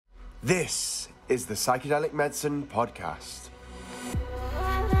This is the Psychedelic Medicine Podcast.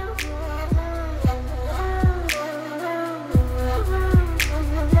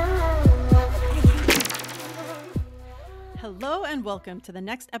 Hello and welcome to the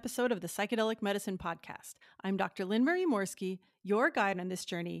next episode of the Psychedelic Medicine Podcast. I'm Dr. Lynn Marie Morsky, your guide on this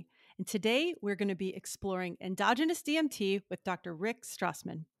journey, and today we're going to be exploring endogenous DMT with Dr. Rick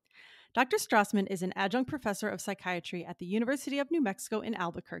Strassman. Dr. Strassman is an adjunct professor of psychiatry at the University of New Mexico in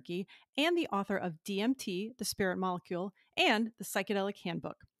Albuquerque and the author of DMT, the Spirit Molecule, and the Psychedelic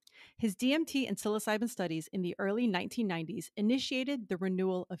Handbook. His DMT and psilocybin studies in the early 1990s initiated the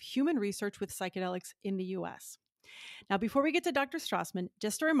renewal of human research with psychedelics in the U.S. Now, before we get to Dr. Strassman,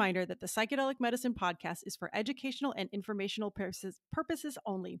 just a reminder that the Psychedelic Medicine Podcast is for educational and informational purposes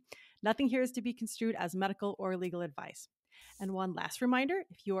only. Nothing here is to be construed as medical or legal advice. And one last reminder,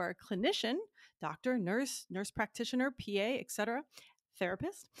 if you are a clinician, doctor, nurse practitioner, PA, etc.,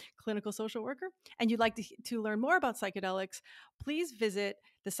 therapist, clinical social worker, and you'd like to learn more about psychedelics, please visit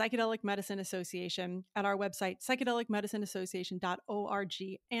the Psychedelic Medicine Association at our website,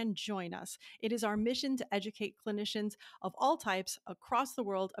 psychedelicmedicineassociation.org, and join us. It is our mission to educate clinicians of all types across the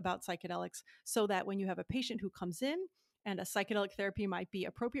world about psychedelics so that when you have a patient who comes in and a psychedelic therapy might be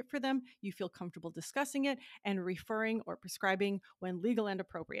appropriate for them, you feel comfortable discussing it and referring or prescribing when legal and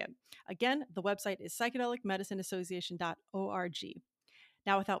appropriate. Again, the website is psychedelicmedicineassociation.org.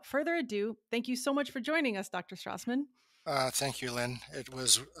 Now, without further ado, thank you so much for joining us, Dr. Strassman. Thank you, Lynn. It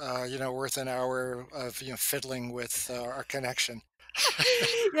was, worth an hour of, fiddling with our connection.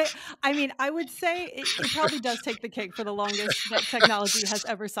 Yeah, I mean, I would say it probably does take the cake for the longest that technology has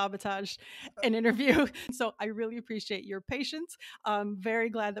ever sabotaged an interview. So I really appreciate your patience. I'm very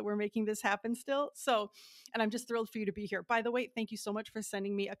glad that we're making this happen still. And I'm just thrilled for you to be here. By the way, thank you so much for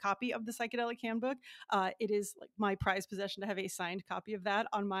sending me a copy of the Psychedelic Handbook. It is like my prized possession to have a signed copy of that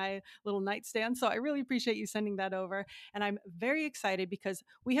on my little nightstand. So I really appreciate you sending that over. And I'm very excited because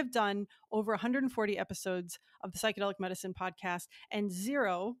we have done over 140 episodes of the Psychedelic Medicine Podcast, and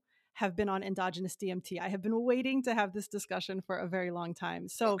 0 have been on endogenous DMT. I have been waiting to have this discussion for a very long time.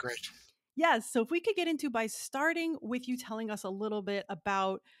 So, Great. yes, so if we could get into by starting with you telling us a little bit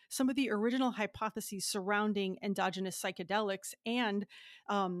about some of the original hypotheses surrounding endogenous psychedelics and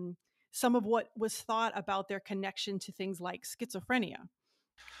some of what was thought about their connection to things like schizophrenia.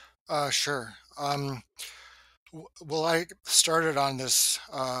 Sure. Well, I started on this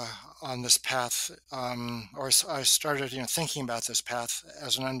path, I started, thinking about this path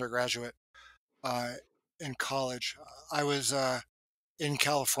as an undergraduate uh, in college. I was in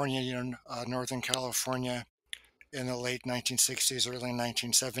California, Northern California, in the late 1960s, early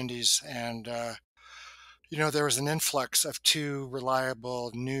 1970s, and there was an influx of two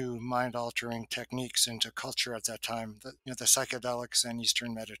reliable new mind-altering techniques into culture at that time, the psychedelics and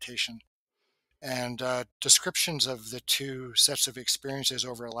Eastern meditation. And descriptions of the two sets of experiences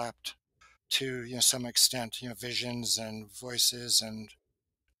overlapped to some extent, visions and voices and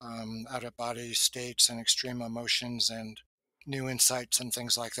out-of-body states and extreme emotions and new insights and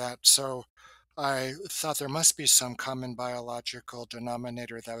things like that. So I thought there must be some common biological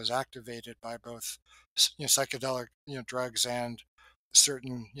denominator that was activated by both psychedelic drugs and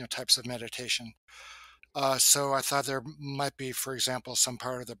certain types of meditation. So I thought there might be, for example, some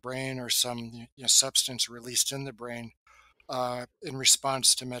part of the brain or some substance released in the brain in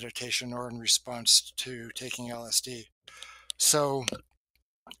response to meditation or in response to taking LSD. So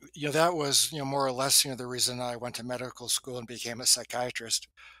that was more or less the reason I went to medical school and became a psychiatrist.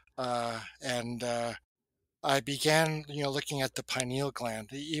 And I began looking at the pineal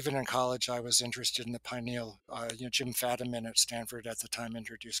gland. Even in college, I was interested in the pineal. Jim Fadiman at Stanford at the time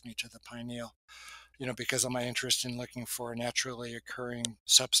introduced me to the pineal. Because of my interest in looking for a naturally occurring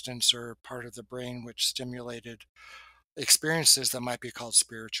substance or part of the brain which stimulated experiences that might be called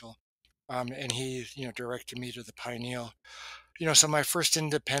spiritual. And he, directed me to the pineal. So my first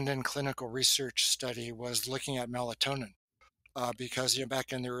independent clinical research study was looking at melatonin. Because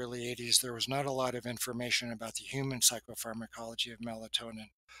back in the early 80s, there was not a lot of information about the human psychopharmacology of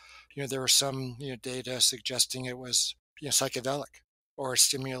melatonin. There was some data suggesting it was psychedelic, or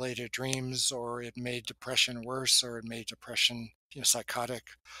stimulated dreams, or it made depression worse, or it made depression psychotic.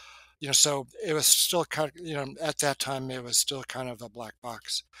 So it was still kind of, at that time it was still kind of a black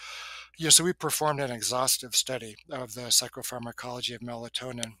box. So we performed an exhaustive study of the psychopharmacology of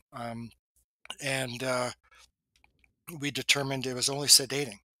melatonin, and we determined it was only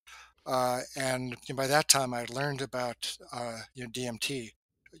sedating. And by that time, I learned about DMT,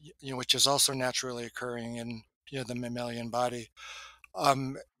 which is also naturally occurring in the mammalian body,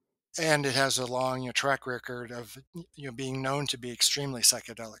 um, and it has a long track record of being known to be extremely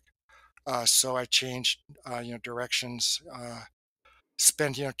psychedelic. So I changed, directions.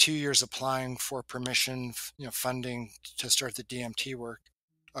 Spent 2 years applying for permission, funding to start the DMT work.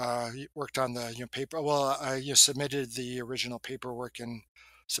 Worked on the paper. Well, I submitted the original paperwork in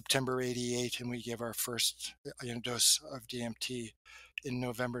September '88, and we gave our first dose of DMT in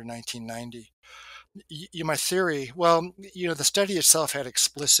November 1990. My theory, well, the study itself had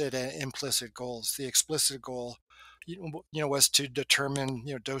explicit and implicit goals. The explicit goal, was to determine,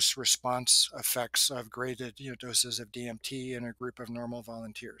 dose response effects of graded, doses of DMT in a group of normal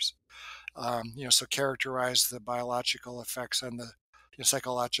volunteers. So characterize the biological effects and the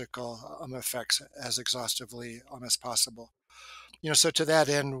psychological effects as exhaustively as possible. So to that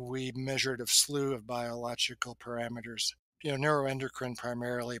end, we measured a slew of biological parameters, neuroendocrine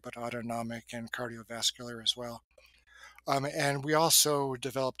primarily, but autonomic and cardiovascular as well. And we also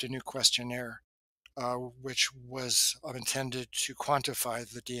developed a new questionnaire, which was intended to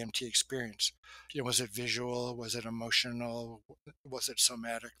quantify the DMT experience. Was it visual? Was it emotional? Was it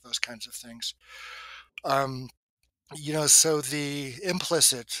somatic? Those kinds of things. Um, so the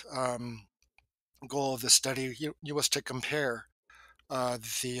implicit goal of the study was to compare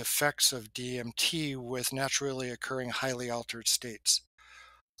the effects of DMT with naturally occurring highly altered states.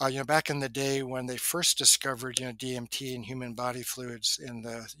 Back in the day when they first discovered, DMT in human body fluids in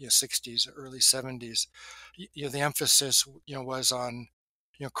the 60s, early 70s, the emphasis, was on,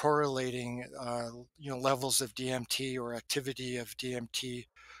 correlating, levels of DMT or activity of DMT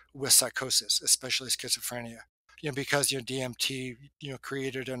with psychosis, especially schizophrenia. Because DMT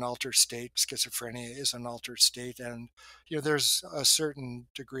created an altered state. Schizophrenia is an altered state, and there's a certain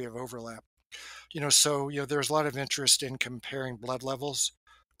degree of overlap. So there's a lot of interest in comparing blood levels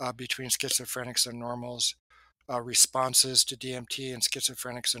between schizophrenics and normals, responses to DMT in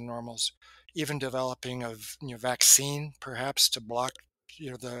schizophrenics and normals, even developing of vaccine perhaps to block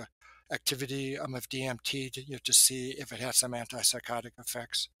the activity of DMT to see if it had some antipsychotic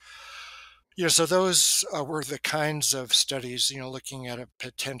effects. So those were the kinds of studies, looking at a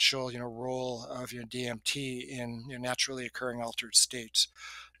potential, role of DMT in naturally occurring altered states.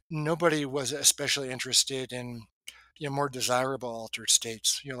 Nobody was especially interested in more desirable altered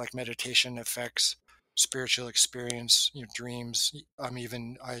states, like meditation effects, spiritual experience, dreams,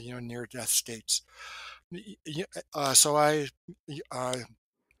 even near death states. So uh,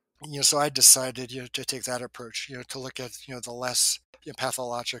 I decided to take that approach, to look at the less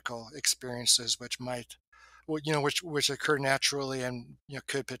pathological experiences which might which occur naturally and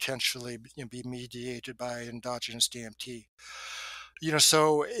could potentially be mediated by endogenous DMT.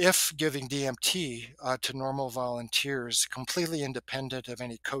 So if giving DMT to normal volunteers, completely independent of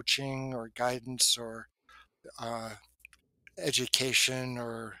any coaching or guidance or uh, education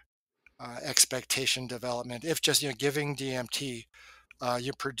or expectation development, if just giving DMT,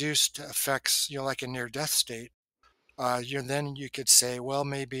 you produced effects like a near-death state, then you could say, well,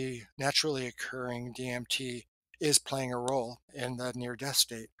 maybe naturally occurring DMT is playing a role in the near-death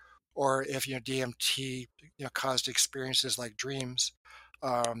state. Or if DMT caused experiences like dreams,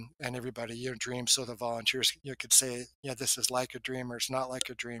 and everybody dreams, so the volunteers could say, yeah, this is like a dream or it's not like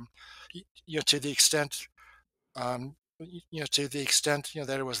a dream. To the extent to the extent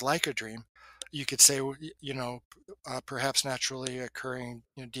that it was like a dream, you could say, perhaps naturally occurring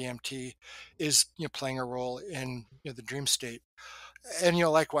DMT is playing a role in the dream state, and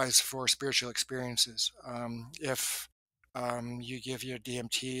likewise for spiritual experiences. If you give your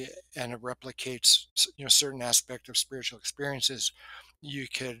DMT and it replicates certain aspect of spiritual experiences, you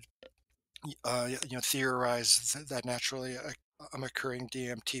could theorize that naturally occurring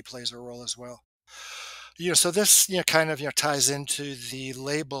DMT plays a role as well. So this kind of ties into the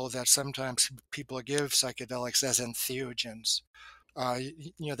label that sometimes people give psychedelics as entheogens.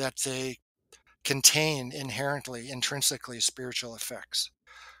 That they contain inherently, intrinsically spiritual effects.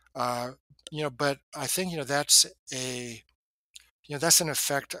 But I think that's an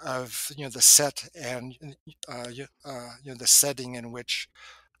effect of the set and the setting in which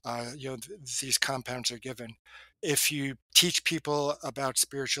these compounds are given. If you teach people about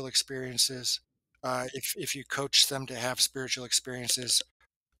spiritual experiences, if you coach them to have spiritual experiences,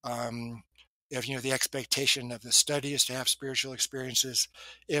 um, if the expectation of the study is to have spiritual experiences,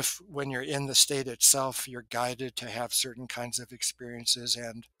 if when you're in the state itself you're guided to have certain kinds of experiences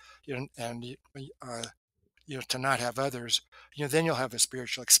and to not have others, then you'll have a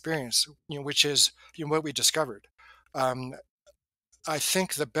spiritual experience, which is what we discovered. Um, I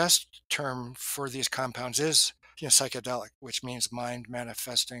think the best term for these compounds is psychedelic, which means mind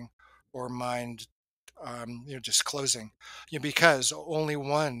manifesting or mind disclosing, because only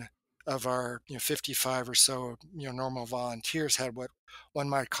one of our 55 or so normal volunteers had what one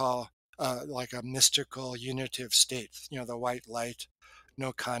might call like a mystical unitive state, the white light,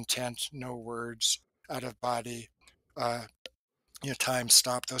 no content, no words, out of body, uh, time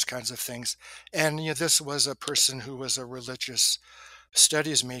stop, those kinds of things. And this was a person who was a religious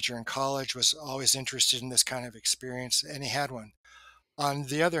studies major in college, was always interested in this kind of experience, and he had one. On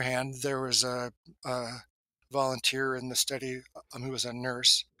the other hand, there was a volunteer in the study who was a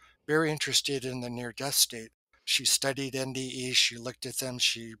nurse, very interested in the near death state. She studied NDE, she looked at them,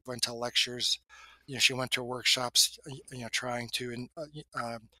 she went to lectures, she went to workshops, trying to,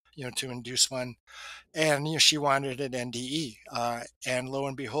 to induce one. And she wanted an NDE, and lo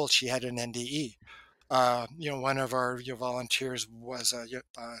and behold, she had an NDE. One of our volunteers was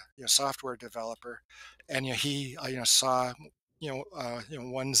a software developer, and he saw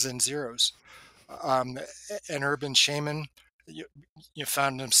ones and zeros. An urban shaman you,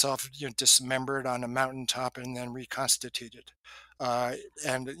 found himself dismembered on a mountaintop and then reconstituted.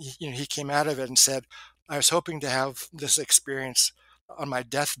 And he came out of it and said, "I was hoping to have this experience on my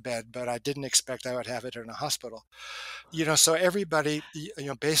deathbed, but I didn't expect I would have it in a hospital." So everybody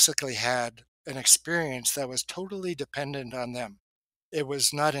basically had an experience that was totally dependent on them. It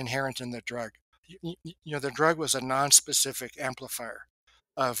was not inherent in the drug. The drug was a non-specific amplifier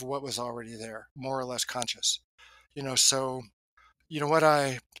of what was already there, more or less conscious. So what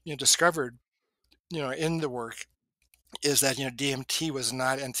I discovered in the work is that DMT was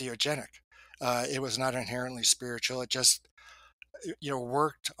not entheogenic. It was not inherently spiritual. It just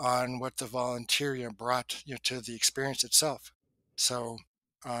worked on what the volunteer brought to the experience itself. So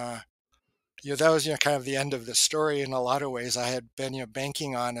uh, that was kind of the end of the story. In a lot of ways, I had been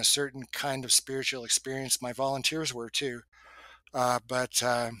banking on a certain kind of spiritual experience. My volunteers were too, but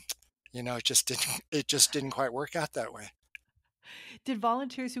it just didn't quite work out that way. Did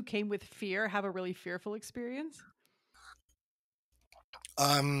volunteers who came with fear have a really fearful experience?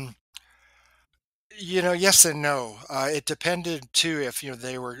 Um, yes and no. It depended too if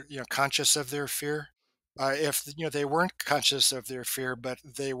they were conscious of their fear. If they weren't conscious of their fear, but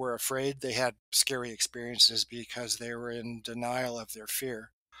they were afraid, they had scary experiences because they were in denial of their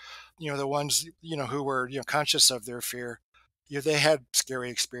fear. The ones who were conscious of their fear, they had scary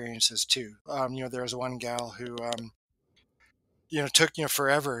experiences too. There was one gal who took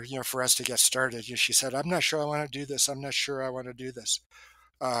forever for us to get started. She said, "I'm not sure I want to do this. I'm not sure I want to do this."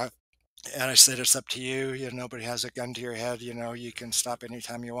 Uh, And I said, "It's up to you. Nobody has a gun to your head. You can stop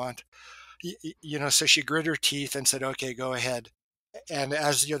anytime you want." So she grit her teeth and said, "Okay, go ahead." And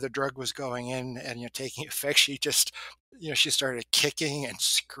as the drug was going in and taking effect, she just, she started kicking and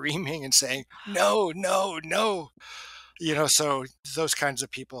screaming and saying, "No, no, no." So those kinds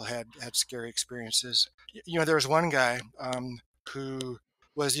of people had scary experiences. There was one guy who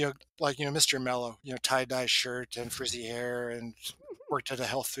was, like, Mr. Mellow, tie dye shirt and frizzy hair, and worked at a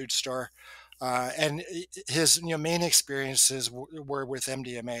health food store. And his main experiences were with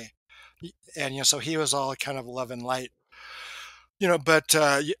MDMA, and so he was all kind of love and light. But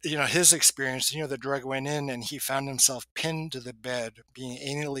his experience, the drug went in and he found himself pinned to the bed being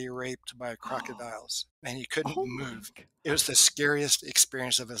anally raped by crocodiles, and he couldn't Oh my move. God. It was the scariest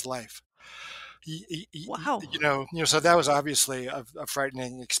experience of his life. Wow. So that was obviously a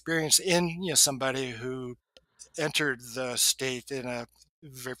frightening experience in somebody who entered the state in a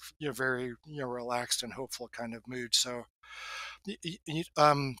very relaxed and hopeful kind of mood. So y- y- y-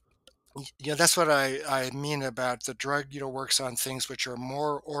 um that's what I mean about the drug works on things which are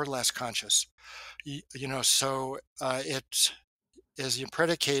more or less conscious. So it is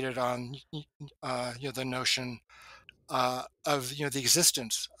predicated on the notion of the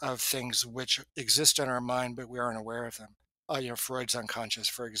existence of things which exist in our mind but we aren't aware of them. Freud's unconscious,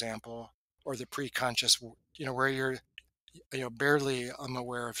 for example, or the pre-conscious, where you're barely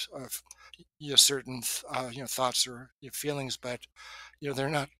unaware of certain thoughts or feelings, but they're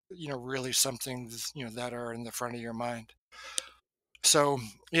not really something that are in the front of your mind. So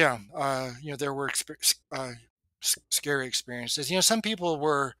yeah, there were scary experiences. Some people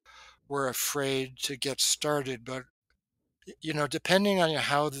were afraid to get started, but depending on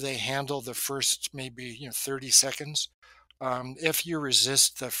how they handle the first maybe 30 seconds, if you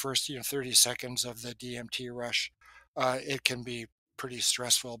resist the first 30 seconds of the DMT rush, it can be pretty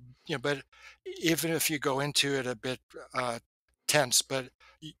stressful. But even if you go into it a bit uh, tense, but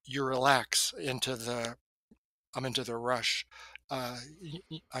you relax into the rush,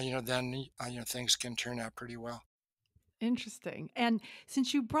 then things can turn out pretty well. Interesting. And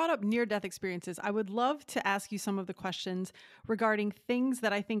since you brought up near death experiences, I would love to ask you some of the questions regarding things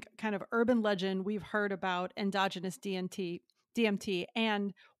that I think kind of urban legend we've heard about endogenous DMT. DMT,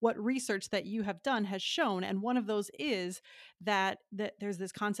 and what research that you have done has shown. And one of those is that there's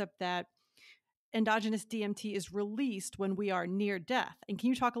this concept that endogenous DMT is released when we are near death. And can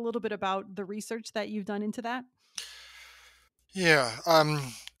you talk a little bit about the research that you've done into that? Yeah.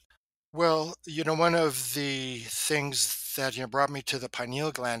 Well, one of the things that brought me to the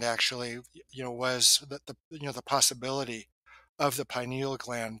pineal gland actually, was the possibility of the pineal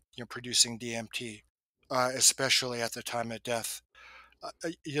gland, producing DMT, especially at the time of death.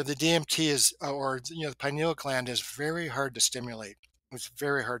 The DMT is, or the pineal gland is very hard to stimulate. It's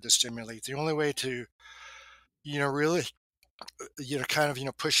very hard to stimulate. The only way to, really, kind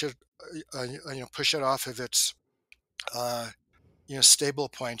of, push it, push it off of its, uh, stable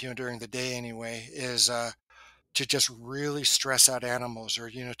point, during the day anyway, is to just really stress out animals, or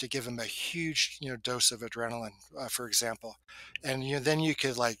to give them a huge dose of adrenaline, for example, and then you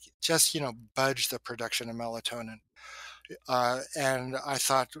could like just budge the production of melatonin. And I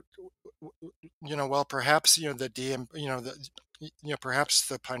thought, well, perhaps the DM, perhaps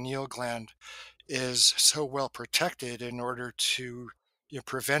the pineal gland is so well protected in order to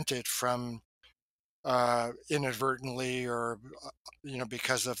prevent it from inadvertently, or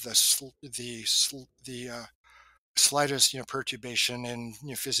because of the slightest perturbation in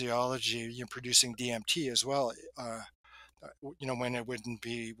physiology, producing DMT as well, when it wouldn't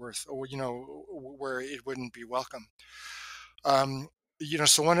be worth, or where it wouldn't be welcome. um,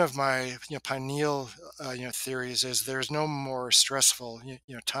 so one of my pineal theories is there's no more stressful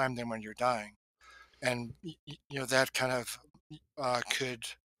time than when you're dying. And that kind of could,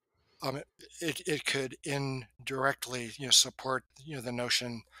 um, it could indirectly support the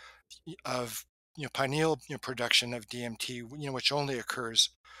notion of pineal production of DMT, which only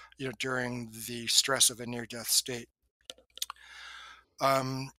occurs during the stress of a near death state.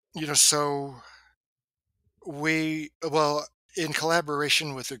 So well, in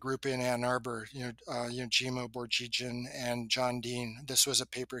collaboration with a group in Ann Arbor, Jimo Borjigian and John Dean, this was a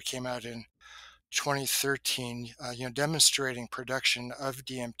paper that came out in 2013, demonstrating production of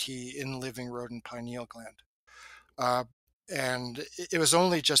DMT in living rodent pineal gland. Uh, and it was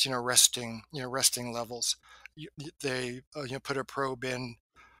only just resting levels. They put a probe in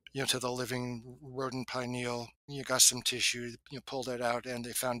to the living rodent pineal. You got some tissue, pulled it out, and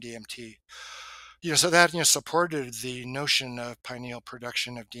they found DMT. So that supported the notion of pineal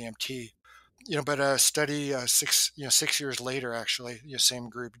production of DMT. But a study 6 years later, actually, same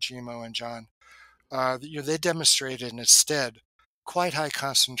group, Gmo and John, they demonstrated instead quite high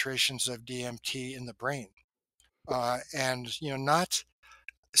concentrations of DMT in the brain, and not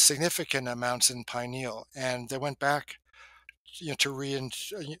significant amounts in pineal. And they went back, to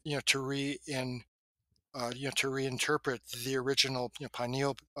reinterpret the original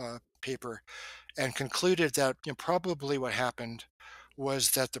pineal paper, and concluded that probably what happened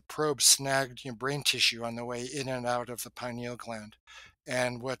was that the probe snagged brain tissue on the way in and out of the pineal gland,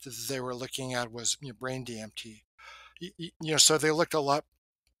 and what they were looking at was brain DMT. So they looked a lot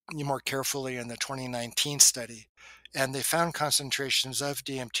more carefully in the 2019 study, and they found concentrations of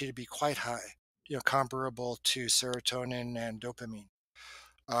DMT to be quite high, comparable to serotonin and dopamine.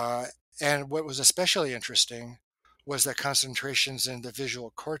 Uh, and what was especially interesting was that concentrations in the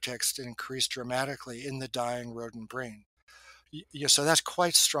visual cortex increased dramatically in the dying rodent brain. So that's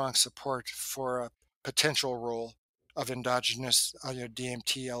quite strong support for a potential role of endogenous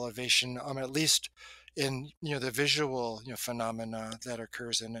DMT elevation, at least in the visual phenomena that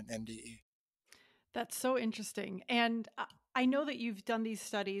occurs in an NDE. That's so interesting. And I know that you've done these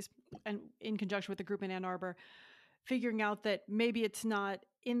studies and in conjunction with the group in Ann Arbor, figuring out that maybe it's not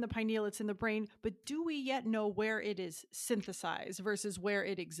in the pineal, it's in the brain. But do we yet know where it is synthesized versus where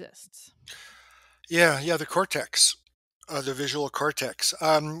it exists? Yeah, the cortex, the visual cortex.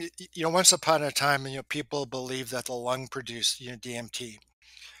 Once upon a time, people believed that the lung produced DMT,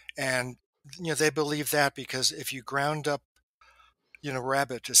 and they believe that because if you ground up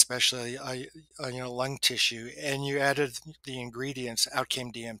rabbit, especially lung tissue, and you added the ingredients, out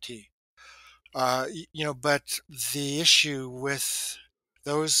came DMT. But the issue with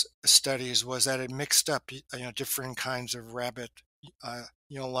those studies was that it mixed up different kinds of rabbit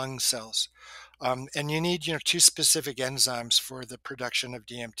lung cells, and you need two specific enzymes for the production of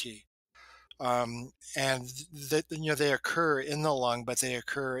DMT. And that they occur in the lung, but they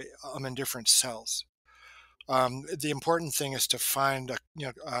occur in different cells. The important thing is to find a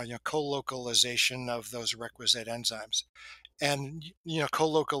co-localization of those requisite enzymes, and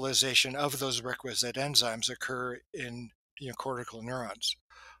co-localization of those requisite enzymes occur in cortical neurons.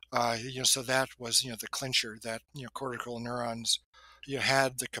 So that was the clincher, that cortical neurons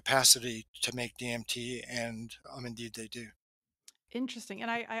had the capacity to make DMT, and indeed they do. Interesting. And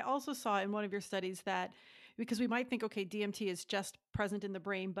I also saw in one of your studies that because we might think, okay, DMT is just present in the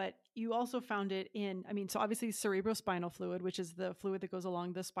brain, but you also found it in, I mean, so obviously cerebrospinal fluid, which is the fluid that goes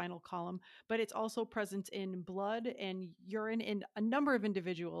along the spinal column, but it's also present in blood and urine in a number of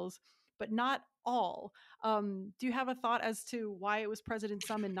individuals, but not all. Do you have a thought as to why it was present in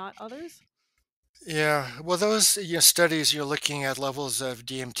some and not others? Yeah, well, those studies you're looking at levels of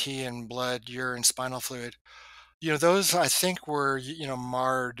DMT in blood, urine, spinal fluid. Those I think were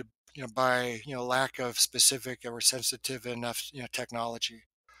marred by lack of specific or sensitive enough technology.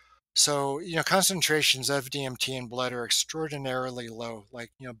 So concentrations of DMT in blood are extraordinarily low,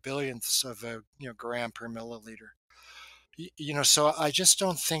 like billionths of a gram per milliliter. So I just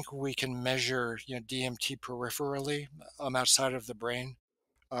don't think we can measure DMT peripherally outside of the brain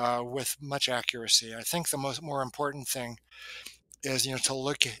with much accuracy. I think the more important thing is to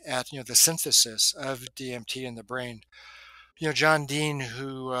look at the synthesis of DMT in the brain. John Dean,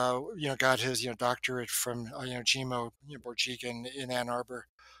 who got his doctorate from GMO Borjiga in Ann Arbor,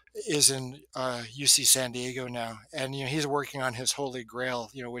 is in UC San Diego now, and he's working on his holy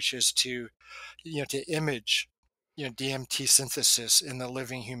grail, which is to to image DMT synthesis in the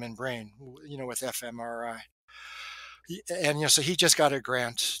living human brain, with fMRI. And so he just got a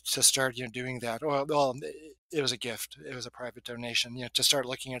grant to start doing that. Well, it was a gift. It was a private donation, to start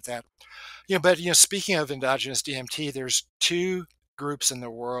looking at that. But speaking of endogenous DMT, there's two groups in the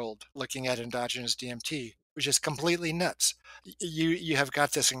world looking at endogenous DMT, which is completely nuts. You have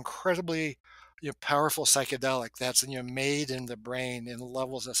got this incredibly powerful psychedelic that's made in the brain in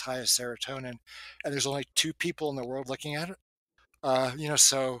levels as high as serotonin, and there's only two people in the world looking at it.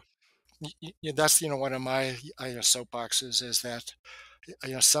 So that's one of my soapboxes is that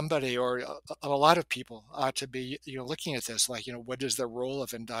somebody or a lot of people ought to be looking at this like what is the role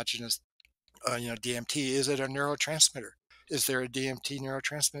of endogenous DMT? Is it a neurotransmitter? Is there a DMT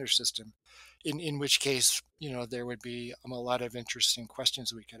neurotransmitter system? In which case, there would be a lot of interesting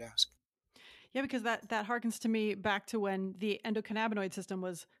questions we could ask. Yeah, because that harkens to me back to when the endocannabinoid system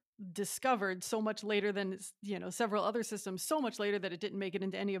was discovered so much later than several other systems, so much later that it didn't make it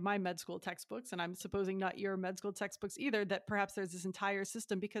into any of my med school textbooks, and I'm supposing not your med school textbooks either. That perhaps there's this entire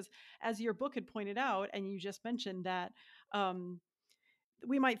system because, as your book had pointed out, and you just mentioned that um,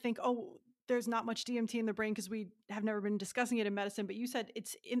 we might think, oh, there's not much DMT in the brain because we have never been discussing it in medicine. But you said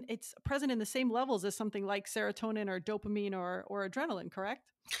it's present in the same levels as something like serotonin or dopamine or adrenaline, correct?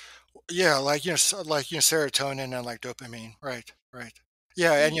 Yeah, like like serotonin and like dopamine. Right, right.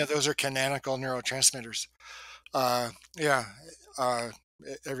 Yeah, and those are canonical neurotransmitters. Yeah,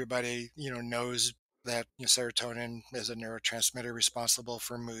 everybody knows that serotonin is a neurotransmitter responsible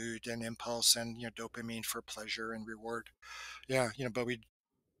for mood and impulse, and dopamine for pleasure and reward. Yeah, but we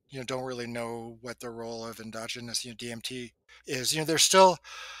don't really know what the role of endogenous DMT is. There's still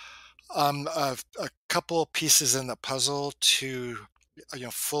a couple pieces in the puzzle to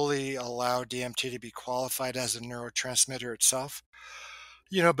fully allow DMT to be qualified as a neurotransmitter itself.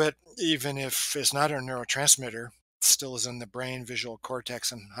 But even if it's not a neurotransmitter, it still is in the brain, visual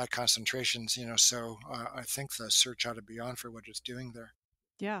cortex, and high concentrations. So I think the search ought to be on for what it's doing there.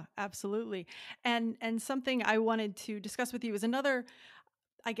 Yeah, absolutely. And something I wanted to discuss with you is another,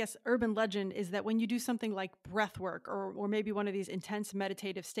 I guess, urban legend is that when you do something like breath work or maybe one of these intense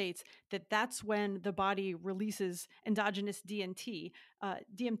meditative states, that's when the body releases endogenous DMT.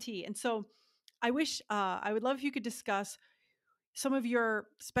 And so I would love if you could discuss some of your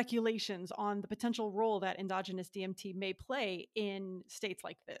speculations on the potential role that endogenous DMT may play in states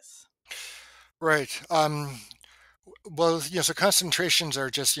like this. Right. Well, so concentrations are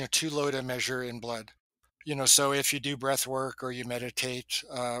just too low to measure in blood. So if you do breath work or you meditate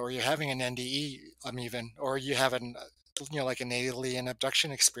or you're having an NDE, even, or you have an, like an alien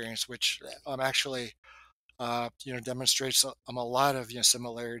abduction experience, which actually, demonstrates a lot of,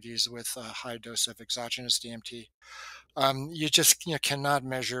 similarities with a high dose of exogenous DMT. You just, cannot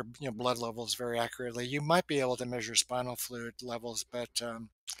measure, blood levels very accurately. You might be able to measure spinal fluid levels, but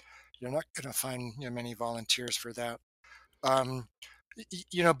you're not going to find, many volunteers for that. Um,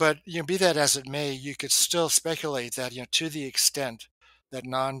 but be that as it may, you could still speculate that to the extent that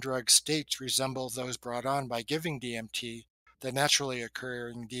non-drug states resemble those brought on by giving DMT, the naturally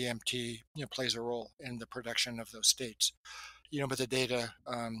occurring DMT plays a role in the production of those states. But the data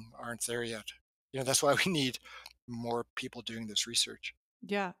aren't there yet. That's why we need more people doing this research.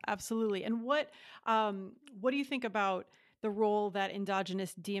 Yeah, absolutely. And what do you think about the role that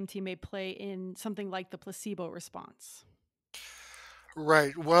endogenous DMT may play in something like the placebo response?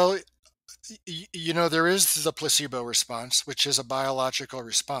 Right. Well, there is the placebo response, which is a biological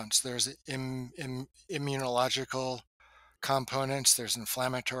response. There's immunological components, there's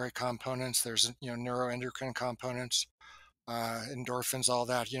inflammatory components, there's neuroendocrine components, endorphins, all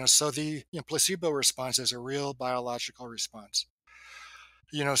that. So the placebo response is a real biological response.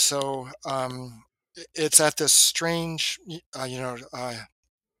 So it's at this strange,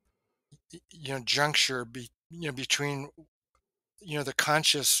 juncture between the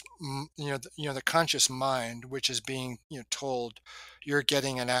conscious the conscious mind, which is being told you're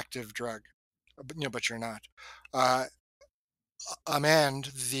getting an active drug, but you're not, uh, and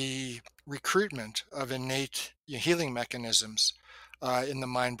the recruitment of innate healing mechanisms in the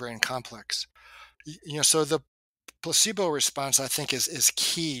mind brain complex. So the placebo response, I think, is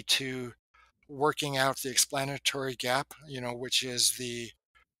key to working out the explanatory gap, which is the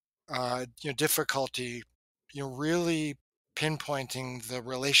difficulty, really pinpointing the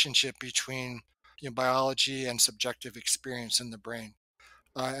relationship between biology and subjective experience in the brain.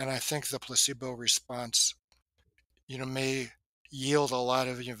 And I think the placebo response, may yield a lot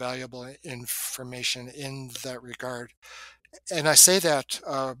of valuable information in that regard. And I say that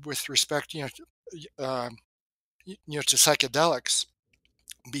with respect, to psychedelics,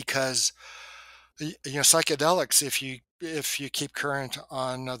 because psychedelics, if you keep current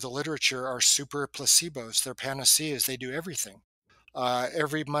on the literature, are super placebos. They're panaceas. They do everything.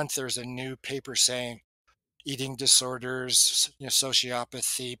 Every month there's a new paper saying eating disorders,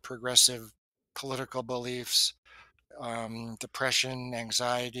 sociopathy, progressive political beliefs, depression,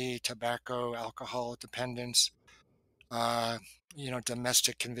 anxiety, tobacco, alcohol dependence, uh,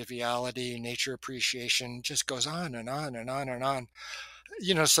 domestic conviviality, nature appreciation, just goes on and on and on and on.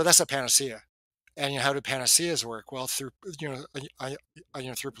 So that's a panacea. And how do panaceas work? Well, through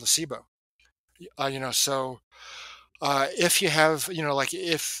through placebo. So if you have like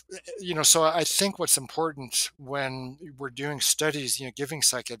if so I think what's important when we're doing studies, giving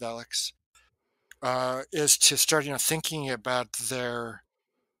psychedelics, is to start thinking about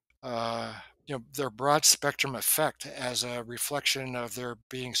uh, their broad spectrum effect as a reflection of their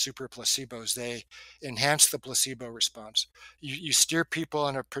being super placebos. They enhance the placebo response. You steer people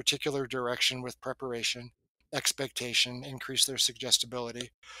in a particular direction with preparation, expectation, increase their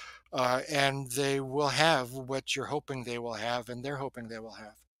suggestibility, and they will have what you're hoping they will have, and they're hoping they will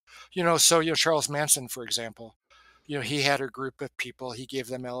have. So Charles Manson, for example, he had a group of people. He gave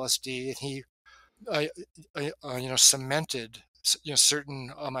them LSD, and he uh, cemented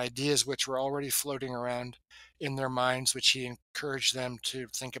certain ideas which were already floating around in their minds, which he encouraged them to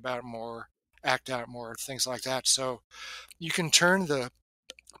think about more, act out more, things like that. So you can turn the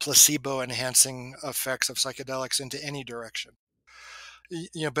placebo enhancing effects of psychedelics into any direction.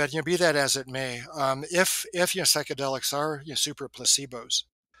 But be that as it may, if psychedelics are super placebos,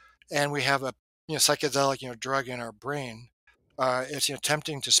 and we have a psychedelic drug in our brain, it's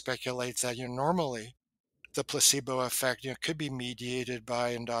tempting to speculate that normally the placebo effect could be mediated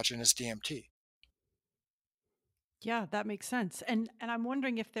by endogenous DMT. Yeah, that makes sense. And I'm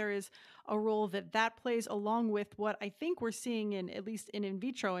wondering if there is a role that that plays along with what I think we're seeing in at least in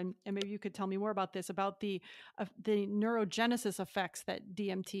vitro, and maybe you could tell me more about this, about the neurogenesis effects that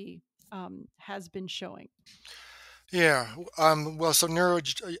DMT has been showing. Yeah. Well, so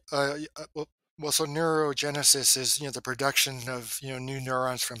so neurogenesis is the production of new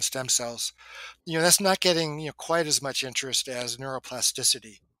neurons from stem cells. That's not getting quite as much interest as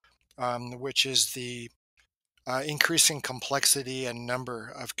neuroplasticity, which is the increasing complexity and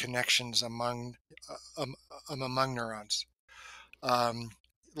number of connections among neurons. Um,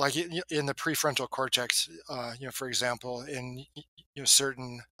 like in the prefrontal cortex, for example, in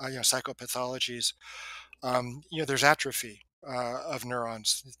certain psychopathologies, there's atrophy of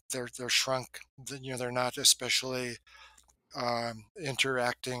neurons. They're shrunk. They're not especially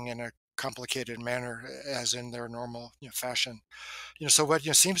interacting in a complicated manner as in their normal fashion. So what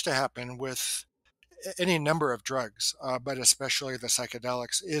seems to happen with any number of drugs, but especially the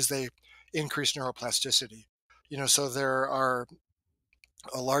psychedelics, is they increase neuroplasticity. So there are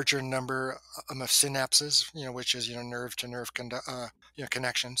a larger number of synapses, which is nerve to nerve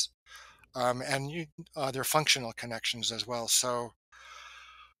connections, and they're functional connections as well. So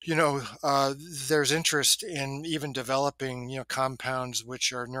there's interest in even developing compounds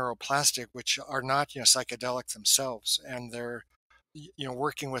which are neuroplastic, which are not psychedelic themselves, and they're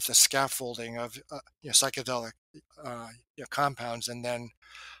working with the scaffolding of psychedelic compounds, and then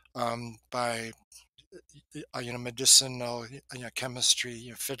by medicinal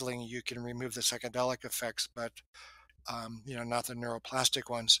chemistry fiddling, you can remove the psychedelic effects, but not the neuroplastic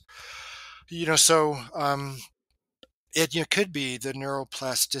ones. So it could be the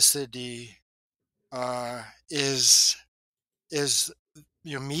neuroplasticity uh, is is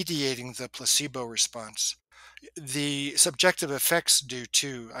mediating the placebo response. The subjective effects do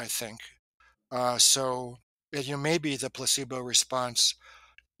too, I think. So maybe the placebo response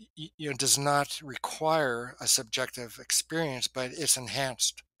does not require a subjective experience, but it's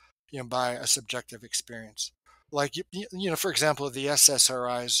enhanced by a subjective experience. Like for example, the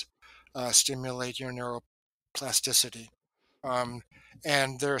SSRIs stimulate your neuroplasticity, um,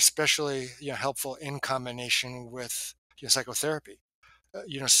 and they're especially helpful in combination with psychotherapy.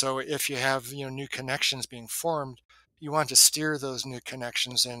 So if you have new connections being formed, you want to steer those new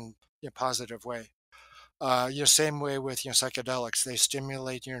connections in a positive way. Same way with psychedelics, they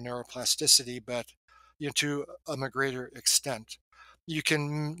stimulate your neuroplasticity, but to a greater extent. You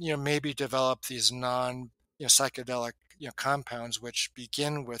can maybe develop these non psychedelic compounds, which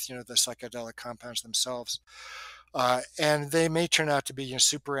begin with the psychedelic compounds themselves, and they may turn out to be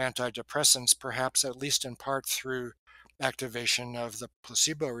super antidepressants, perhaps at least in part through activation of the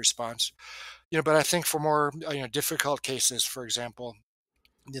placebo response. But I think for more difficult cases, for example,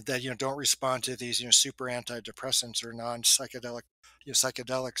 that don't respond to these super antidepressants or non-psychedelic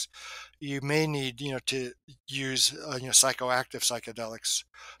psychedelics, you may need to use psychoactive psychedelics,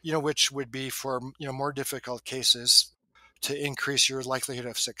 which would be for more difficult cases to increase your likelihood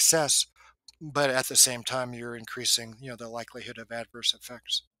of success, but at the same time you're increasing the likelihood of adverse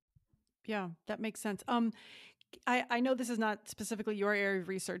effects. Yeah, that makes sense. I know this is not specifically your area of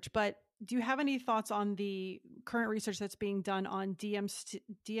research, but do you have any thoughts on the current research that's being done on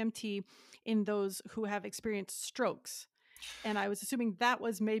DMT in those who have experienced strokes? And I was assuming that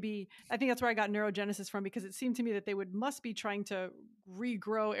was maybe, I think that's where I got neurogenesis from, because it seemed to me that they must be trying to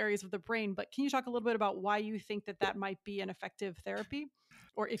regrow areas of the brain. But can you talk a little bit about why you think that that might be an effective therapy,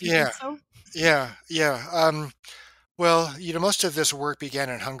 or if you think Yeah, so? yeah. Well, most of this work began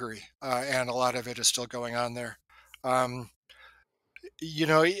in Hungary, and a lot of it is still going on there. Um,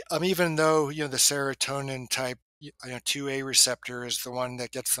 even though the serotonin type 2A receptor is the one that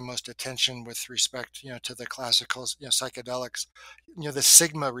gets the most attention with respect to the classical psychedelics, the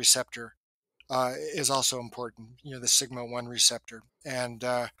sigma receptor is also important. The sigma 1 receptor, and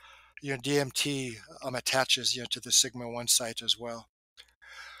DMT attaches to the sigma 1 site as well.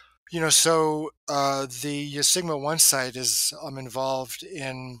 So the sigma 1 site is involved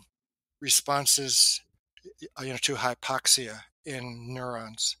in responses to hypoxia in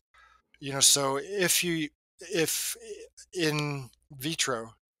neurons. So if in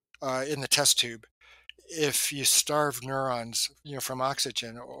vitro, in the test tube, if you starve neurons from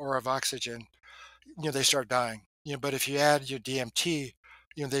oxygen or of oxygen, they start dying. But if you add your DMT,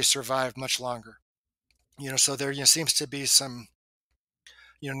 they survive much longer. So there seems to be some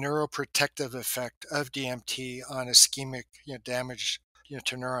neuroprotective effect of DMT on ischemic damage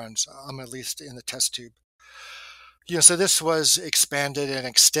to neurons, at least in the test tube. So this was expanded and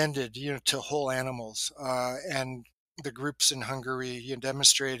extended to whole animals, and the groups in Hungary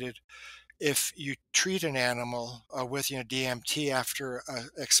demonstrated if you treat an animal with DMT after an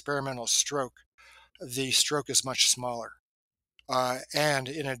experimental stroke, the stroke is much smaller. And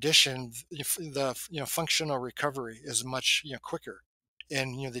in addition, the functional recovery is much quicker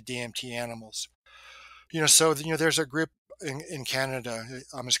in the DMT animals. So there's a group in Canada.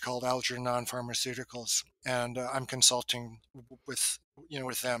 It's called Algernon Pharmaceuticals, and I'm consulting with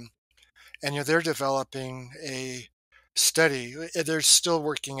with them. And they're developing a study. They're still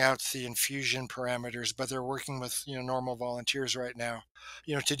working out the infusion parameters, but they're working with normal volunteers right now.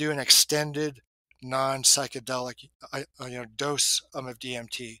 To do an extended non-psychedelic dose of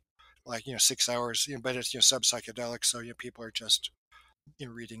DMT, like 6 hours. But it's sub psychedelic, so people are just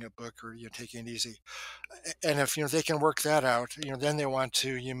reading a book or taking it easy. And if they can work that out, then they want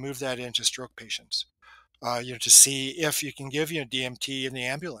to move that into stroke patients, to see if you can give DMT in the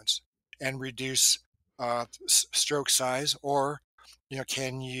ambulance and reduce stroke size, or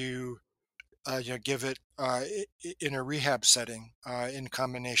can you give it in a rehab setting in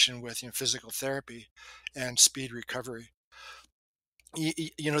combination with physical therapy and speed recovery.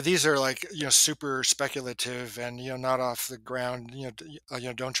 These are like super speculative and not off the ground.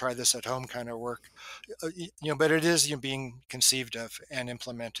 Don't try this at home kind of work. But it is being conceived of and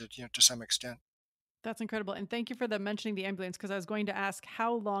implemented to some extent. That's incredible. And thank you for the mentioning the ambulance, because I was going to ask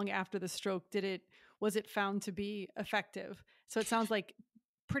how long after the stroke was it found to be effective? So it sounds like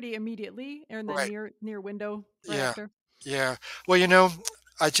pretty immediately, or in the Right. near window right Yeah. after. Yeah. Well,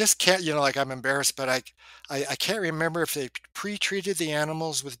 I just can't, like I'm embarrassed, but I can't remember if they pre-treated the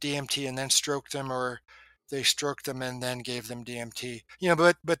animals with DMT and then stroked them, or they stroked them and then gave them DMT.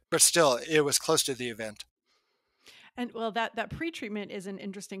 But still, it was close to the event. And well, that pre-treatment is an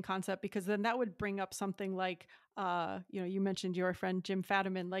interesting concept because then that would bring up something like, you mentioned your friend Jim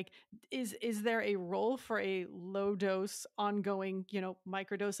Fadiman. Like, is there a role for a low dose, ongoing,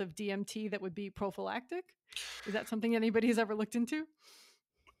 microdose of DMT that would be prophylactic? Is that something anybody has ever looked into?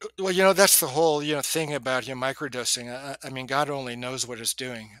 Well, that's the whole, thing about, microdosing. I mean, God only knows what it's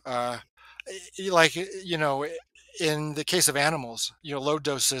doing. Like, in the case of animals, low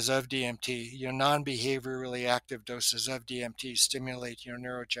doses of DMT, non-behaviorally active doses of DMT stimulate,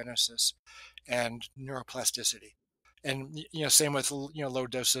 neurogenesis and neuroplasticity. And, same with, low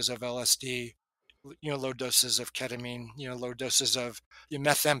doses of LSD, low doses of ketamine, low doses of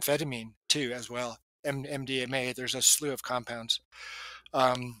methamphetamine too, as well. MDMA, there's a slew of compounds.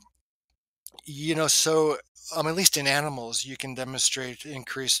 Um, so at least in animals, you can demonstrate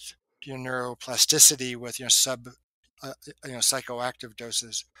increased neuroplasticity with psychoactive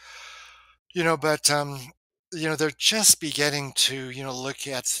doses. But they're just beginning to look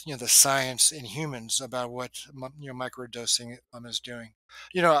at the science in humans about what microdosing is doing.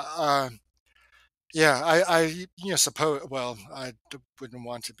 You know, uh, yeah, I suppose. Well, wouldn't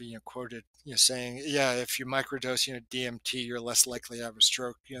want to be quoted saying, yeah, if you microdose DMT, you're less likely to have a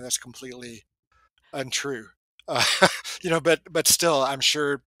stroke. That's completely untrue. Uh, but still, I'm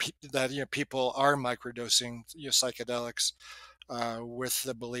sure that people are microdosing psychedelics with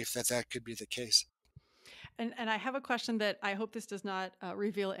the belief that that could be the case. And I have a question that I hope this does not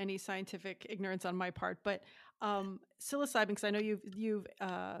reveal any scientific ignorance on my part, but psilocybin, because I know you've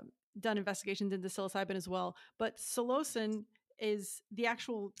done investigations into psilocybin as well, but psilocin is the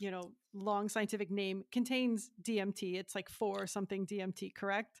actual long scientific name, contains DMT. It's like 4 something DMT,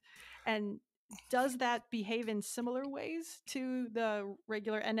 correct? And does that behave in similar ways to the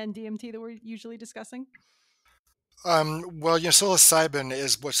regular NN-DMT that we're usually discussing? Well, psilocybin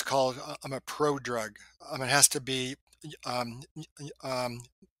is what's called a prodrug. It has to be um, um,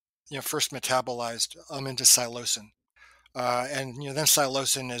 first metabolized into psilocin. And then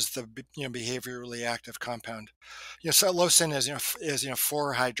psilocin is the behaviorally active compound. Psilocin is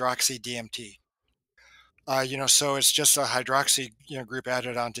 4-hydroxy DMT. So it's just a hydroxy group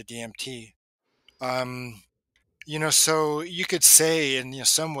added onto DMT. Um, so you could say in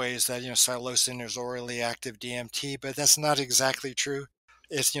some ways that psilocin is orally active DMT, but that's not exactly true.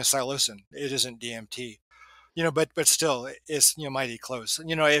 It's psilocin. It isn't DMT. But still, it's mighty close.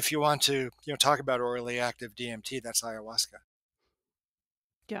 If you want to talk about orally active DMT, that's ayahuasca.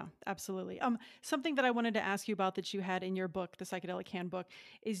 Yeah, absolutely. Something that I wanted to ask you about that you had in your book, the Psychedelic Handbook,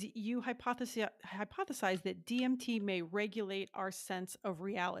 is you hypothesize that DMT may regulate our sense of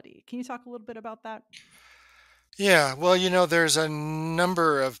reality. Can you talk a little bit about that? Yeah, well, there's a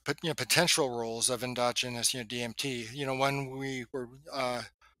number of potential roles of endogenous DMT. When we were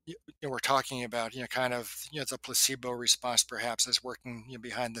we're talking about kind of the placebo response perhaps is working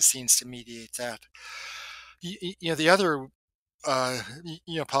behind the scenes to mediate that. The other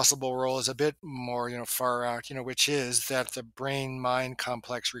possible role is a bit more far out, which is that the brain mind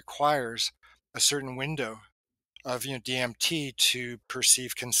complex requires a certain window of DMT to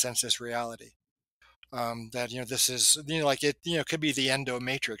perceive consensus reality. That this is like it could be the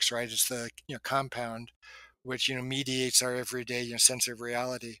endomatrix, right? It's the compound which mediates our everyday sense of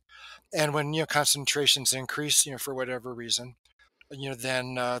reality. And when concentrations increase for whatever reason,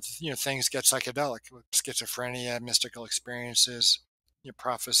 then things get psychedelic, schizophrenia, mystical experiences,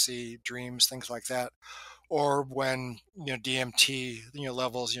 prophecy, dreams, things like that. Or when DMT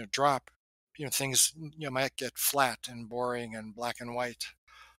levels drop, things might get flat and boring and black and white,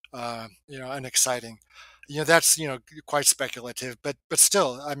 unexciting. That's quite speculative, but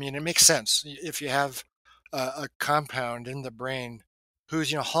still, I mean, it makes sense if you have a compound in the brain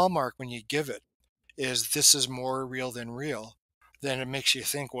whose hallmark when you give it is this is more real than real. Then it makes you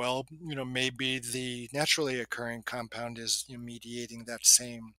think, well, maybe the naturally occurring compound is mediating that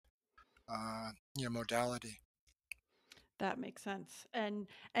same modality. That makes sense. And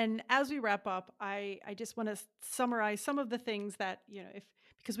as we wrap up, I just want to summarize some of the things that if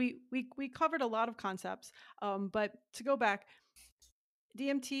because we covered a lot of concepts, but to go back,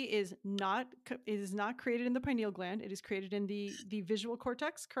 DMT is not created in the pineal gland. It is created in the visual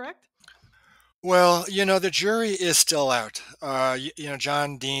cortex. Correct? Well, the jury is still out.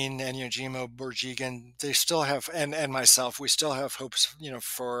 John Dean and Jimo Borjigan, they still have, and myself, we still have hopes,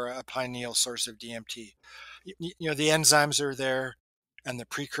 for a pineal source of DMT. The enzymes are there, and the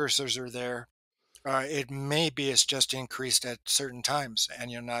precursors are there. It may be it's just increased at certain times,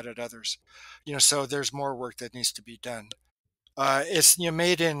 and not at others. So there's more work that needs to be done. It's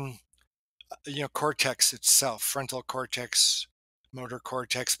made in cortex itself, frontal cortex, motor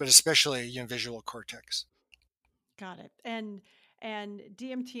cortex, but especially visual cortex. Got it. And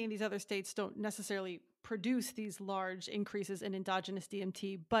DMT and these other states don't necessarily produce these large increases in endogenous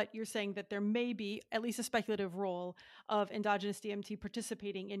DMT, but you're saying that there may be at least a speculative role of endogenous DMT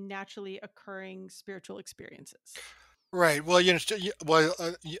participating in naturally occurring spiritual experiences. Right. Well, to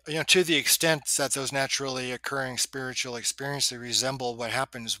the extent that those naturally occurring spiritual experiences resemble what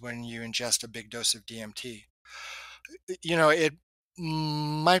happens when you ingest a big dose of DMT, it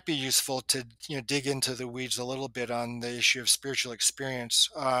might be useful to dig into the weeds a little bit on the issue of spiritual experience.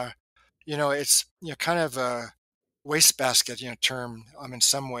 It's kind of a wastebasket term in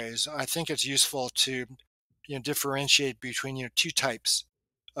some ways. I think it's useful to differentiate between two types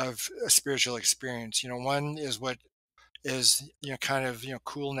of spiritual experience. One is what is kind of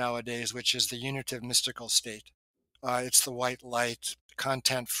cool nowadays, which is the unitive mystical state. It's the white light,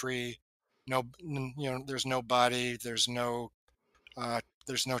 content free. No, there's no body, there's no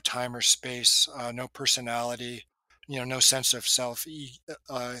time or space, no personality, no sense of self,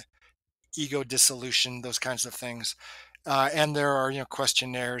 ego dissolution, those kinds of things. And there are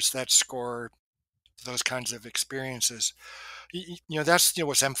questionnaires that score those kinds of experiences. That's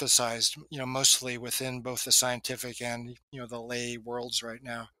what's emphasized mostly within both the scientific and the lay worlds right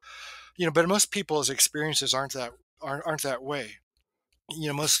now. But most people's experiences aren't that way.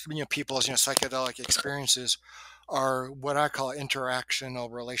 Most people's psychedelic experiences are what I call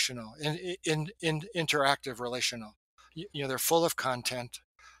interactional relational, in interactive relational. They're full of content.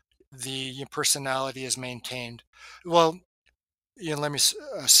 The personality is maintained. Well, let me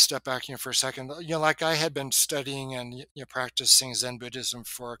step back for a second. Like I had been studying and practicing Zen Buddhism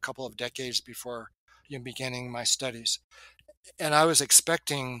for a couple of decades before beginning my studies, and I was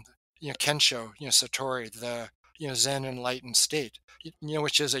expecting Kensho, Satori, the Zen enlightened state,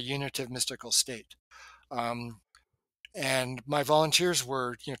 which is a unitive mystical state. Um, and my volunteers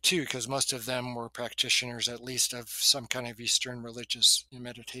were too, because most of them were practitioners at least of some kind of Eastern religious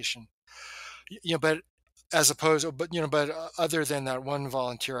meditation. But as opposed, but other than that one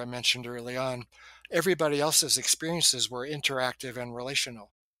volunteer I mentioned early on, everybody else's experiences were interactive and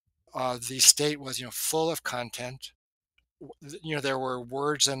relational. The state was full of content. There were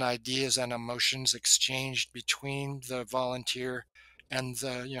words and ideas and emotions exchanged between the volunteer and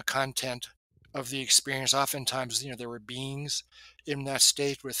the content of the experience. Oftentimes there were beings in that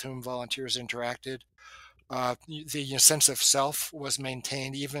state with whom volunteers interacted. The sense of self was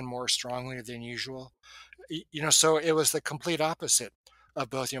maintained even more strongly than usual. So it was the complete opposite of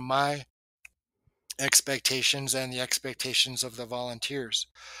both my expectations and the expectations of the volunteers.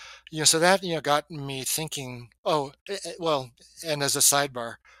 So that got me thinking. Oh, well, and as a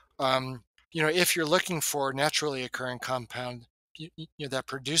sidebar, if you're looking for naturally occurring compound that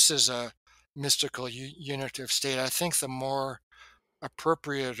produces a mystical unitive state, I think the more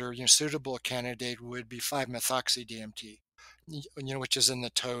appropriate or suitable candidate would be 5-methoxy DMT, which is in the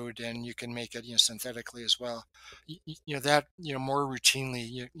toad, and you can make it synthetically as well. That more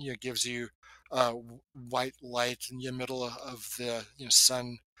routinely gives you white light in the middle of the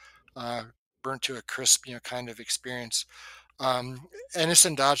sun, uh, burnt to a crisp kind of experience. And it's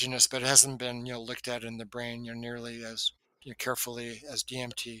endogenous, but it hasn't been looked at in the brain nearly as carefully as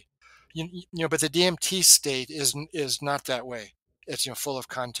DMT. But the DMT state is not that way. It's full of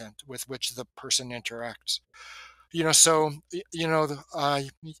content with which the person interacts. So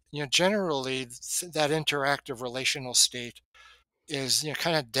generally that interactive relational state is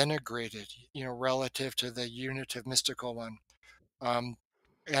kind of denigrated relative to the unitive mystical one. Um,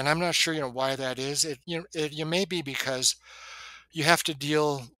 and I'm not sure why that is. It may be because you have to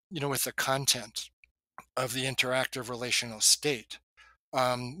deal with the content of the interactive relational state.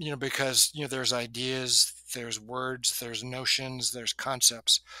 Because there's ideas, there's words, there's notions, there's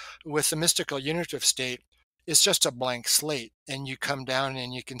concepts. With the mystical unitive state, it's just a blank slate, and you come down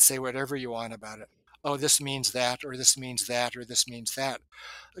and you can say whatever you want about it. Oh, this means that, or this means that, or this means that.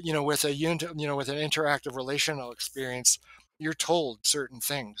 With a with an interactive relational experience, you're told certain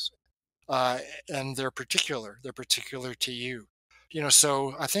things, uh, and they're particular. They're particular to you.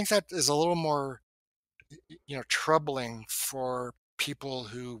 So I think that is a little more troubling for people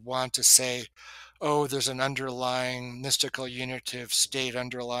who want to say, oh, there's an underlying mystical unitive state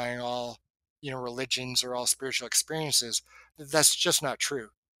underlying all religions or all spiritual experiences. That's just not true.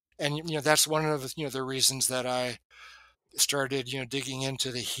 And that's one of the reasons that I started digging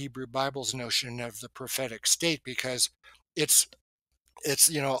into the Hebrew Bible's notion of the prophetic state, because it's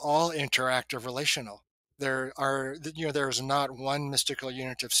all interactive relational. There's not one mystical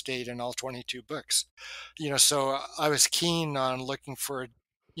unitive state in all 22 books. So I was keen on looking for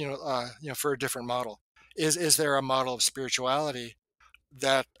for a different model. Is there a model of spirituality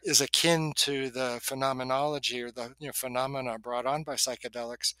that is akin to the phenomenology or the phenomena brought on by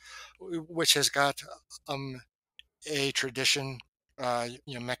psychedelics, which has got um, a tradition,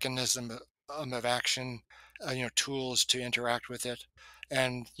 mechanism of action, tools to interact with it.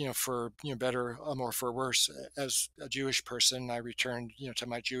 And, for, better or for worse, as a Jewish person, I returned, to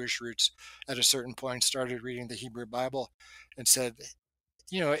my Jewish roots at a certain point, started reading the Hebrew Bible and said,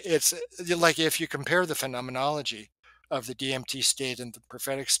 it's like if you compare the phenomenology of the DMT state and the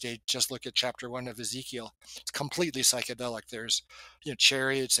prophetic state, just look at chapter 1 of Ezekiel. It's completely psychedelic. There's,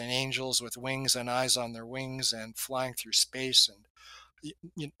 chariots and angels with wings and eyes on their wings and flying through space,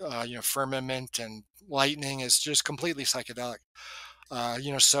 and firmament and lightning is just completely psychedelic.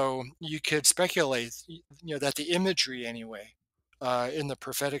 So you could speculate, that the imagery anyway, in the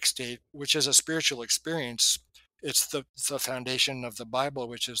prophetic state, which is a spiritual experience, it's the foundation of the Bible,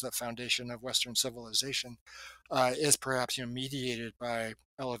 which is the foundation of Western civilization, is perhaps, mediated by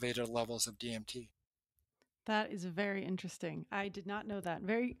elevated levels of DMT. That is very interesting. I did not know that.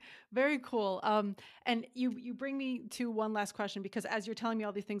 Very, very cool. And you bring me to one last question, because as you're telling me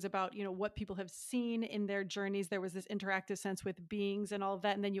all these things about, what people have seen in their journeys, there was this interactive sense with beings and all of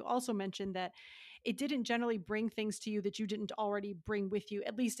that. And then you also mentioned that it didn't generally bring things to you that you didn't already bring with you,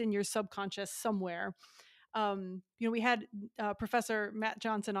 at least in your subconscious somewhere. We had Professor Matt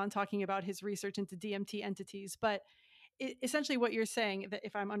Johnson on talking about his research into DMT entities, but essentially what you're saying, that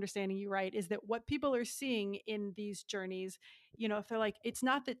if I'm understanding you right, is that what people are seeing in these journeys, if they're like, it's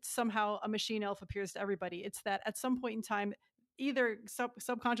not that somehow a machine elf appears to everybody, it's that at some point in time, either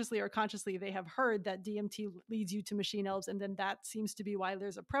subconsciously or consciously, they have heard that DMT leads you to machine elves, and then that seems to be why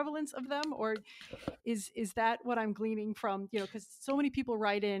there's a prevalence of them. Or is that what I'm gleaning from, because so many people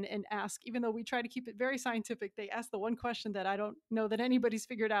write in and ask, even though we try to keep it very scientific, they ask the one question that I don't know that anybody's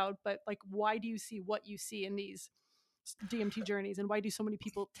figured out, but like, why do you see what you see in these DMT journeys, and why do so many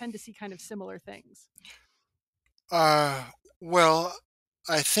people tend to see kind of similar things? Uh, well,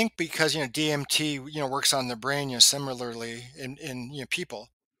 I think because, DMT, works on the brain, similarly in people,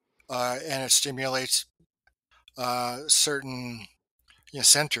 and it stimulates certain,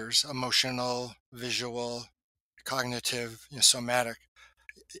 centers: emotional, visual, cognitive, somatic.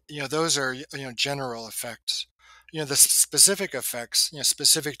 Those are, general effects. The specific effects,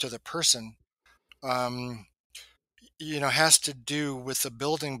 specific to the person, um, has to do with the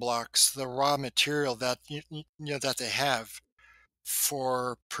building blocks, the raw material that that they have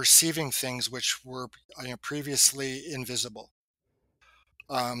for perceiving things which were, previously invisible.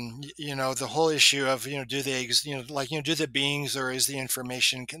 The whole issue of, do they do the beings, or is the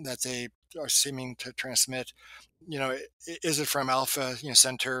information that they are seeming to transmit, is it from Alpha,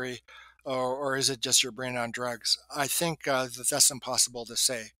 Centauri, or is it just your brain on drugs? I think that's impossible to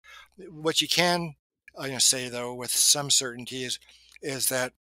say. What you can, say though with some certainty is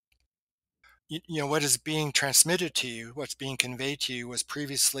that what is being transmitted to you, what's being conveyed to you, was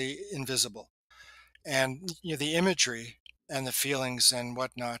previously invisible. And the imagery and the feelings and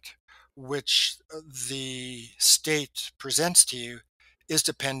whatnot, which the state presents to you, is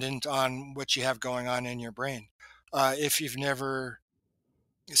dependent on what you have going on in your brain. If you've never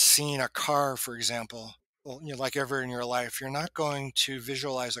seen a car, for example, well, like ever in your life, you're not going to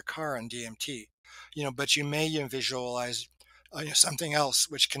visualize a car on DMT, but you may visualize something else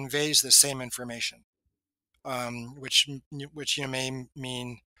which conveys the same information, which you may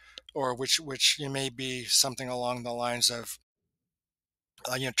mean, or which you may be something along the lines of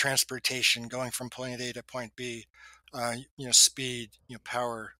transportation, going from point A to point B, speed,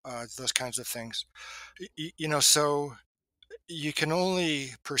 power, those kinds of things. So you can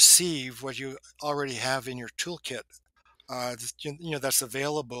only perceive what you already have in your toolkit, that's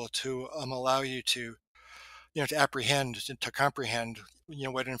available to allow you to, to apprehend, to comprehend,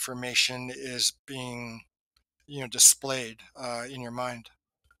 what information is being, displayed in your mind.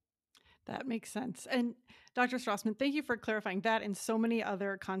 That makes sense. And Dr. Strassman, thank you for clarifying that and so many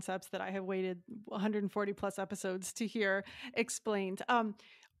other concepts that I have waited 140 plus episodes to hear explained.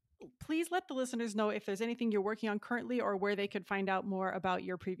 Please let the listeners know if there's anything you're working on currently, or where they could find out more about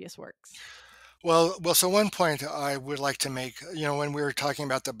your previous works. Well, so one point I would like to make, when we were talking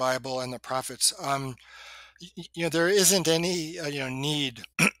about the Bible and the prophets, there isn't any, need,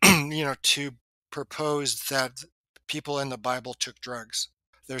 to propose that people in the Bible took drugs.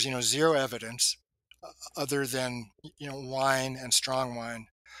 There's, zero evidence other than, wine and strong wine.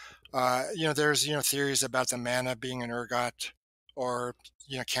 There's, theories about the manna being an ergot, or,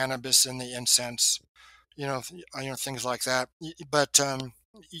 cannabis in the incense, things like that. But,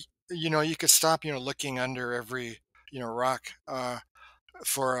 you could stop, looking under every, rock,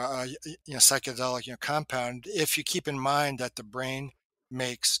 for a, psychedelic, compound, if you keep in mind that the brain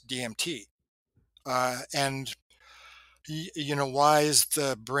makes DMT. And why is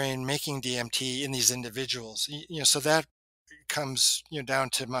the brain making DMT in these individuals? So that comes down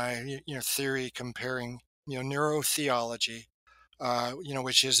to my theory comparing neurotheology,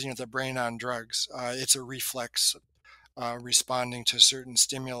 which is the brain on drugs. It's a reflex responding to certain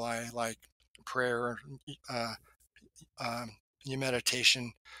stimuli like prayer, uh, um,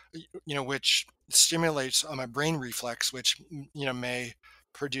 meditation, which stimulates my brain reflex, which may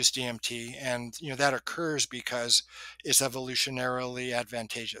produce DMT, and that occurs because it's evolutionarily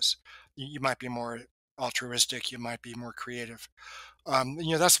advantageous. You might be more altruistic, you might be more creative.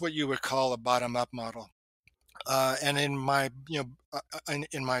 That's what you would call a bottom-up model. And in my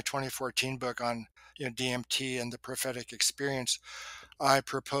in my 2014 book on DMT and the prophetic experience, I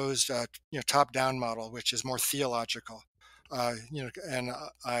proposed a top-down model, which is more theological. And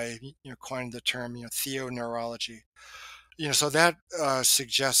I coined the term theoneurology. So that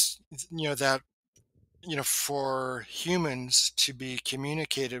suggests that for humans to be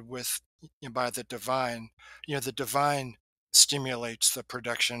communicated with by the divine, the divine stimulates the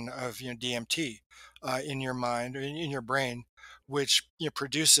production of DMT in your mind or in your brain, which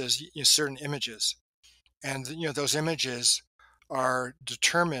produces certain images, and those images are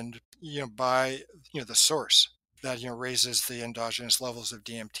determined by the source that raises the endogenous levels of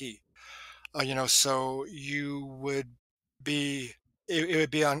DMT. So you would be it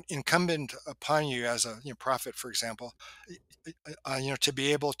would be incumbent upon you as a prophet, for example, to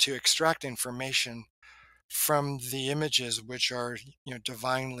be able to extract information from the images which are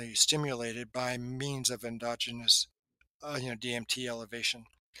divinely stimulated by means of endogenous DMT elevation.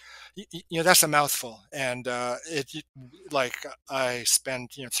 That's a mouthful, and like I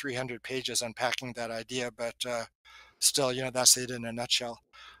spend 300 pages unpacking that idea, but still that's it in a nutshell.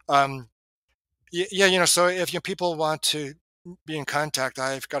 um, yeah, so if people want to be in contact,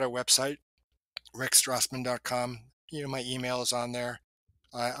 I've got a website, rickstrassman.com. My email is on there.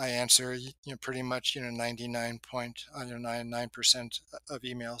 I answer pretty much 99.99% of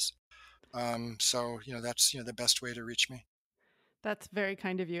emails. So that's the best way to reach me. That's very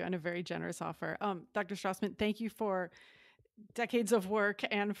kind of you and a very generous offer. Dr. Strassman, thank you for decades of work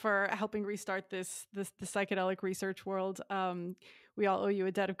and for helping restart the psychedelic research world. We all owe you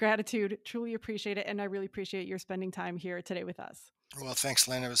a debt of gratitude. Truly appreciate it. And I really appreciate your spending time here today with us. Well, thanks,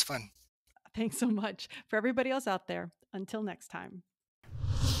 Lynn. It was fun. Thanks so much. For everybody else out there, until next time.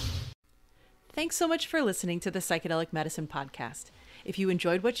 Thanks so much for listening to the Psychedelic Medicine Podcast. If you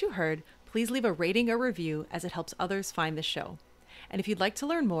enjoyed what you heard, please leave a rating or review as it helps others find the show. And if you'd like to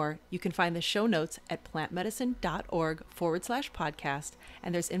learn more, you can find the show notes at plantmedicine.org/podcast,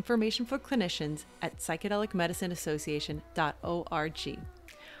 and there's information for clinicians at psychedelicmedicineassociation.org.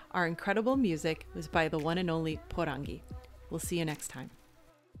 Our incredible music was by the one and only Porangi. We'll see you next time.